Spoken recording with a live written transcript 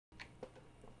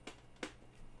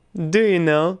Do you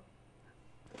know?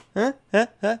 Huh? Huh?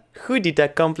 Huh? Who did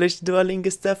accomplish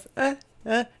Duolingo stuff?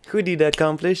 Who did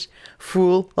accomplish?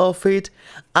 Full of it?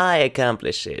 I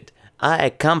accomplished it. I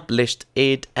accomplished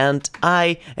it and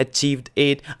I achieved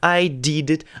it. I did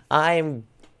it. I'm...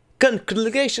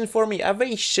 Congratulations for me.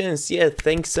 Ovations. Yeah,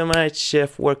 thanks so much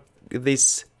for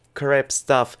this crap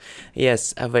stuff.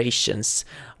 Yes, ovations.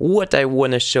 What I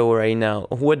want to show right now,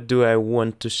 what do I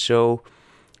want to show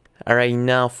right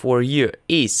now for you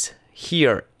is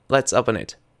here. Let's open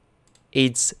it.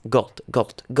 It's gold,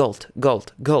 gold, gold,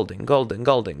 gold, golden, golden,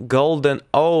 golden, golden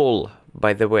all,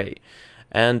 by the way.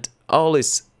 And all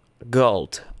is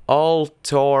gold, all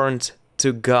turned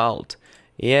to gold.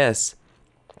 Yes.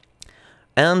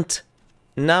 And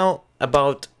now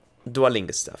about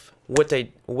Duolingo stuff. What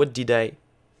did I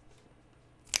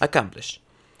accomplish?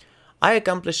 I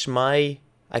accomplished my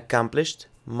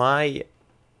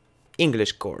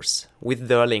English course with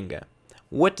Duolingo.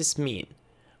 What does mean?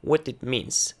 What it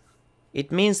means? It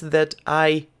means that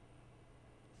I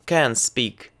can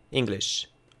speak English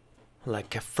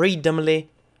like freedomly,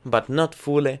 but not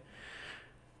fully.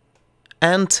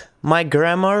 And my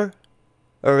grammar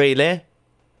really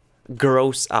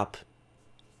grows up.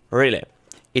 Really.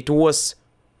 It was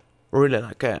really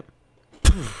like a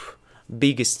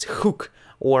biggest hook,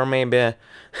 or maybe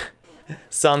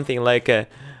something like a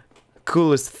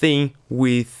coolest thing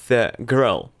with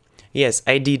girl. Yes,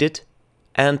 I did it.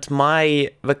 And my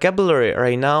vocabulary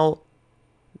right now,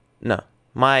 no,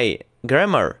 my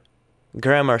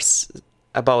grammars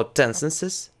about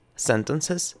sentences,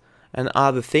 and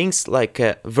other things like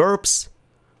verbs,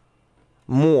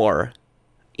 more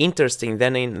interesting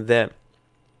than in the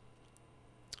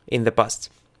past,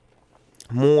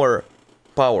 more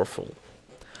powerful,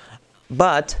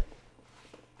 but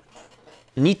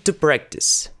need to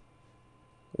practice.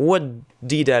 What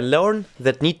did I learn?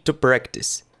 That need to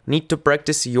practice. Need to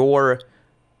practice your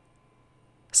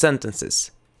sentences.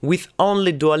 With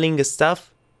only Duolingo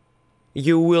stuff,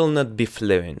 you will not be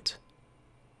fluent.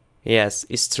 Yes,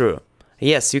 it's true.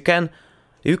 Yes, you can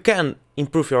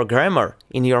improve your grammar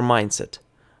in your mindset,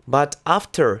 but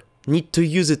after need to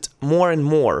use it more and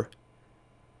more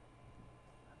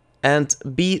and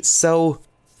be so,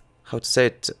 how to say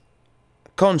it,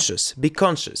 conscious. Be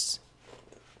conscious.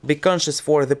 Be conscious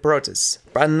for the process.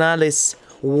 Analyze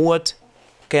what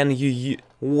can you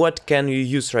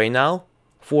use right now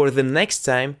for the next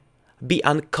time. Be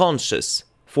unconscious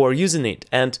for using it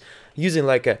and using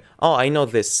like a, oh, I know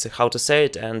this, how to say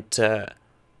it, and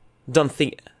don't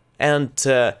think, and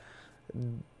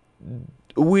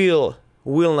will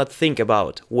not think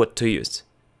about what to use.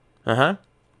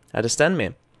 Understand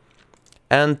me?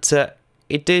 And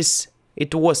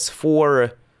it was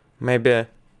for maybe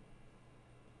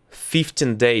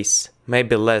 15 days,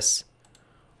 maybe less.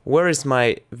 Where is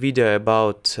my video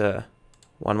about...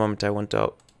 one moment, I want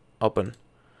to open.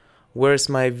 Where is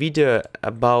my video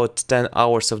about 10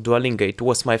 hours of Duolingo? It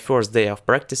was my first day of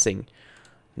practicing.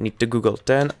 Need to Google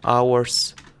 10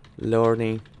 hours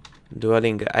learning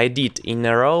Duolingo. I did in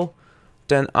a row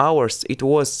 10 hours. It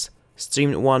was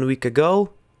streamed 1 week ago.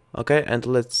 Okay, and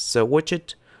let's watch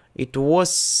it. It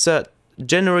was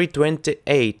January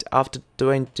 28. After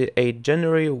 28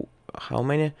 January, how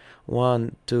many?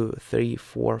 1, 2, 3,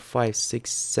 4, 5,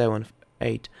 6, 7,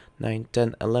 8, 9,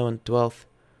 10, 11, 12,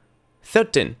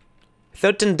 13.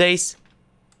 13 days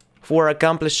for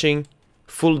accomplishing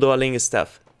full Duolingo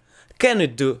stuff. Can you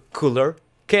do cooler?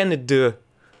 Can you do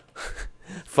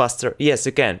faster? Yes,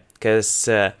 you can. Because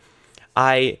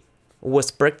I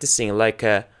was practicing like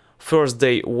first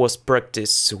day was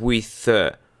practice with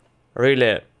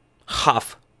really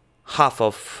half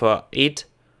of it.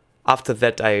 After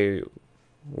that I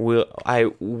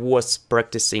was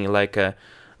practicing like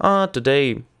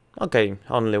today, okay,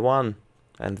 only one,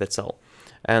 and that's all,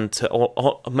 and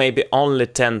maybe only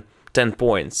 10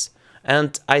 points.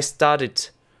 And I started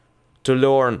to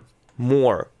learn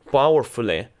more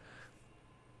powerfully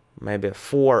maybe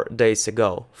 4 days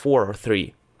ago, 4 or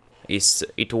 3.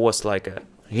 It was like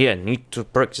need to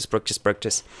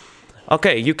practice.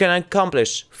 Okay, you can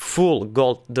accomplish full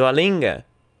gold Duolingo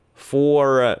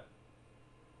for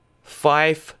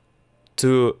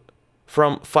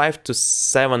from 5 to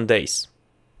 7 days.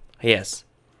 Yes.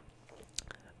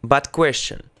 But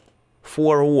question,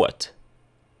 for what?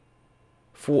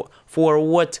 For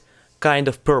what kind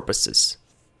of purposes?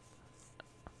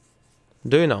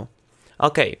 Do you know?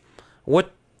 Okay,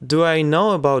 what do I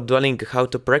know about Duolingo? How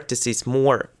to practice is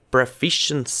more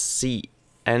proficiency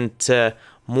and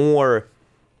more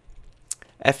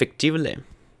effectively.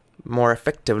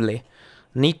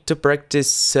 Need to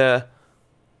practice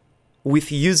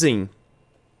with using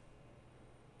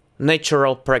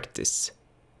natural practice.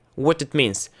 What it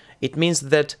means? It means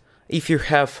that if you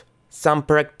have some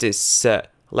practice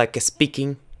like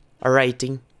speaking,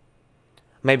 writing,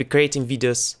 maybe creating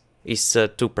videos is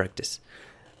to practice,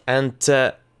 and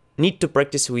need to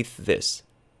practice with this.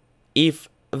 If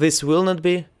this will not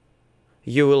be,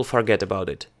 you will forget about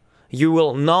it. You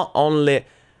will not understand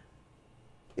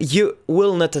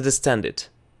it.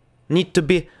 Need to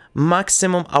be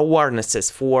maximum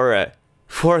awarenesses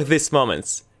for these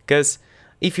moments, because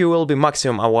if you will be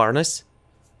maximum awareness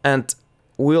and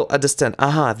will understand,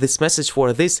 this message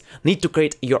for this, need to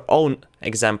create your own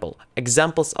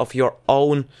examples of your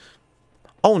own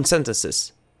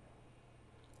sentences.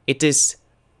 It is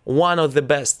one of the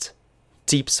best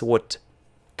tips. What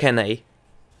can I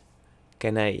how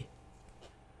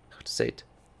to say it,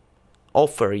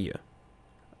 offer you?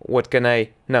 What can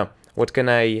I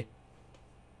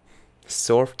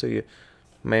serve to you?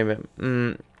 Maybe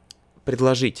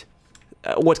предложить.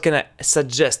 What can I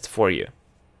suggest for you?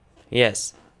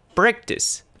 Yes,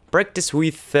 practice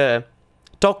with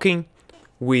talking,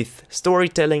 with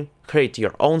storytelling, create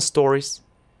your own stories,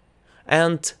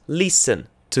 and listen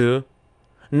to.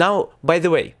 Now, by the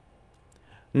way,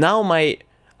 now my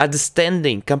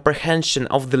understanding, comprehension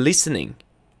of the listening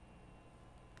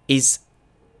is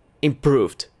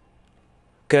improved,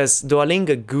 because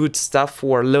Duolingo good stuff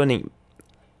for learning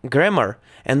grammar,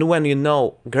 and when you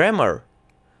know grammar,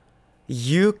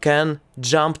 you can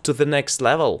jump to the next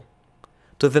level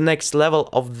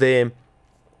of the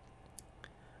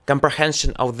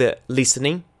comprehension of the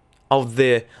listening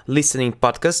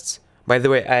podcasts. By the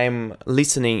way, I'm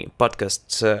listening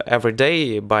podcasts every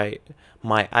day by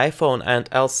my iPhone, and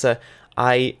also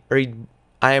I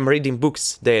am reading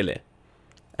books daily,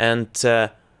 and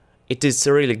it is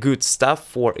really good stuff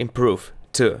for improve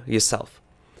to yourself.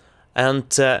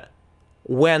 And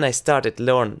when I started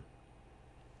learn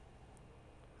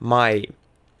my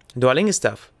Duolingo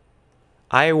stuff,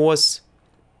 I was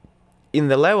in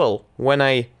the level when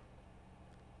I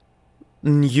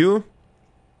knew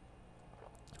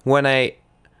only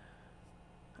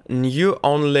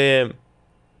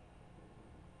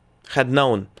had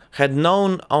known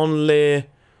only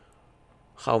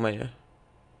how many?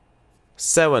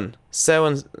 Seven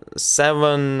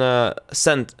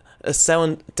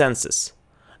tenses.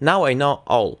 Now I know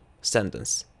all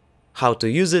sentence, how to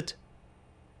use it,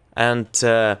 and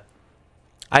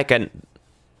I can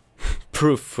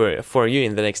prove for you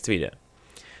in the next video.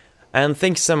 And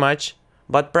thanks so much.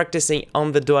 But practicing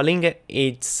on the Duolingo,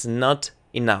 it's not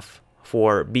enough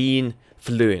for being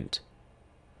fluent.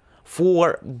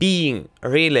 For being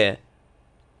really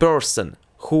person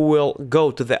who will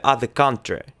go to the other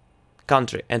country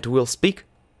and will speak,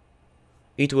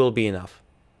 it will be enough.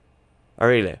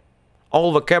 Really.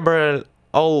 All vocabulary,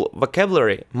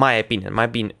 my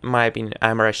opinion,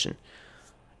 I'm Russian.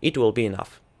 It will be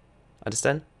enough.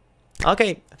 Understand?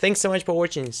 Okay, thanks so much for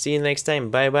watching. See you next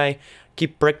time. Bye bye.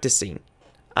 Keep practicing.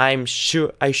 I'm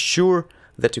sure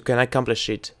that you can accomplish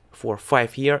it for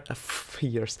 5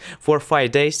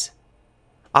 days.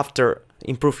 After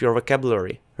improve your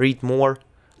vocabulary, read more,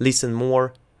 listen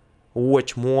more,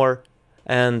 watch more,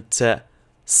 and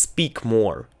speak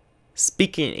more.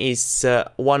 Speaking is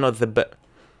one of the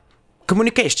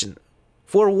communication.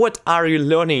 For what are you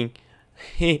learning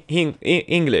in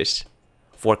English?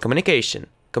 For communication.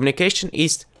 Communication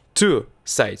is two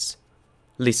sides: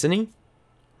 listening,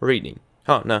 reading.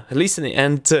 Oh no, listening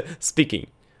and speaking.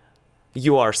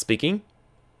 You are speaking,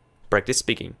 practice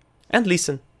speaking, and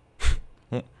listen.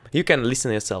 You can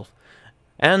listen yourself.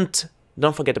 And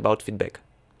don't forget about feedback.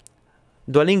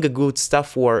 Duolingo good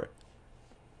stuff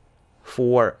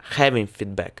for having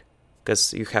feedback,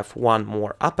 because you have one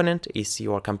more opponent, is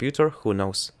your computer, who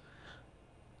knows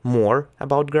more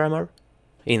about grammar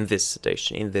in this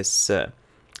situation, in this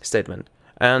statement,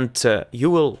 and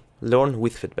you will learn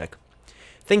with feedback.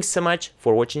 Thanks so much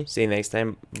for watching. See you next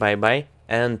time. Bye bye,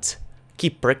 and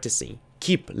keep practicing,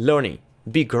 keep learning.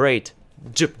 Be great.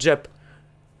 Jump,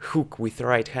 hook with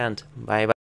right hand. Bye bye.